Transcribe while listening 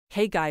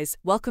Hey guys,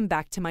 welcome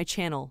back to my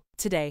channel.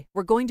 Today,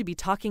 we're going to be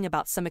talking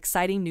about some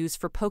exciting news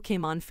for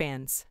Pokémon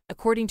fans.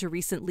 According to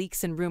recent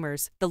leaks and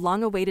rumors, the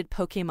long-awaited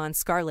Pokémon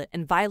Scarlet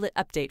and Violet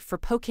update for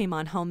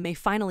Pokémon Home may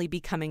finally be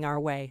coming our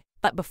way.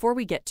 But before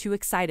we get too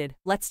excited,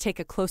 let's take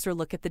a closer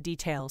look at the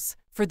details.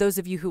 For those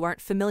of you who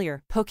aren't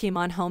familiar,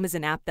 Pokémon Home is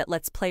an app that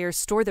lets players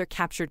store their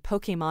captured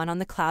Pokémon on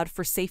the cloud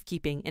for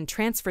safekeeping and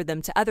transfer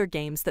them to other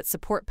games that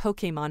support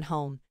Pokémon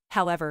Home.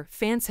 However,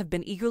 fans have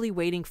been eagerly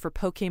waiting for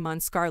Pokémon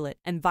Scarlet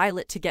and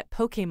Violet to get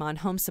Pokémon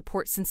Home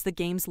support since the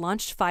games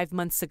launched 5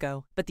 months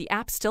ago, but the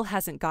app still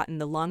hasn't gotten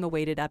the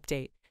long-awaited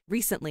update.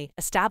 Recently,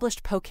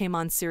 established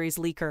Pokémon series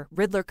leaker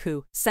Riddler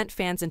sent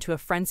fans into a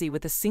frenzy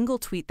with a single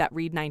tweet that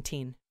read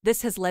 19.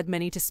 This has led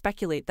many to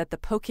speculate that the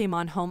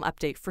Pokémon Home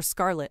update for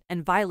Scarlet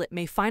and Violet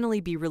may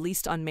finally be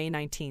released on May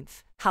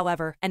 19th.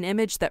 However, an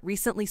image that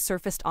recently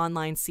surfaced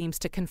online seems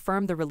to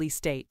confirm the release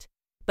date.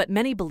 But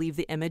many believe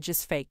the image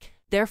is fake.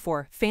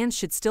 Therefore, fans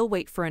should still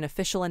wait for an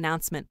official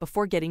announcement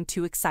before getting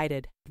too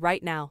excited.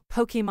 Right now,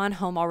 Pokémon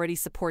Home already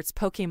supports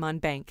Pokémon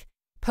Bank,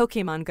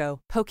 Pokémon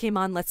Go,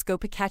 Pokémon Let's Go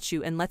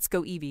Pikachu and Let's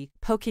Go Eevee,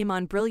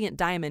 Pokémon Brilliant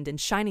Diamond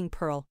and Shining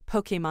Pearl,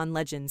 Pokémon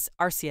Legends,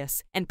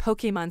 Arceus, and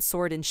Pokémon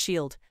Sword and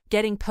Shield.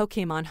 Getting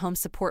Pokémon Home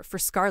support for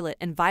Scarlet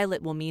and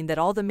Violet will mean that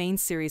all the main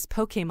series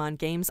Pokémon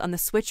games on the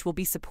Switch will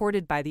be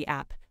supported by the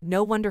app.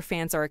 No wonder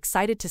fans are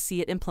excited to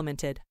see it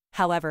implemented.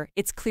 However,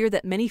 it's clear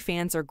that many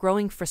fans are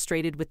growing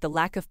frustrated with the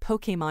lack of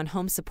Pokémon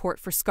Home support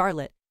for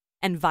Scarlet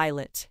and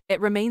Violet. It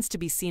remains to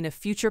be seen if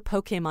future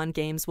Pokémon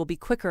games will be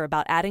quicker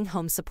about adding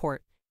home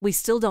support. We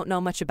still don't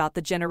know much about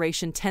the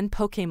Generation 10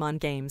 Pokémon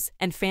games,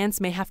 and fans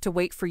may have to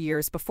wait for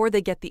years before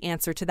they get the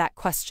answer to that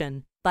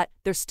question. But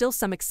there's still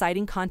some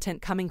exciting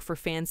content coming for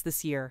fans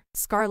this year.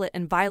 Scarlet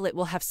and Violet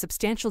will have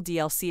substantial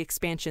DLC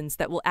expansions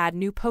that will add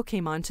new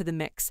Pokémon to the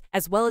mix,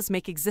 as well as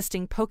make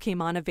existing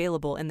Pokémon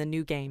available in the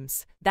new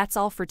games. That's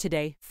all for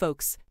today,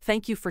 folks.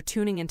 Thank you for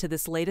tuning into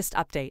this latest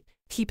update.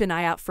 Keep an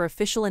eye out for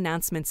official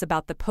announcements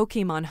about the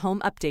Pokémon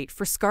Home update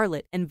for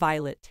Scarlet and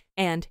Violet.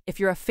 And, if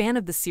you're a fan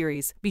of the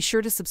series, be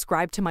sure to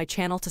subscribe to my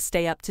channel to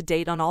stay up to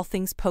date on all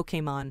things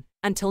Pokémon.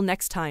 Until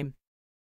next time.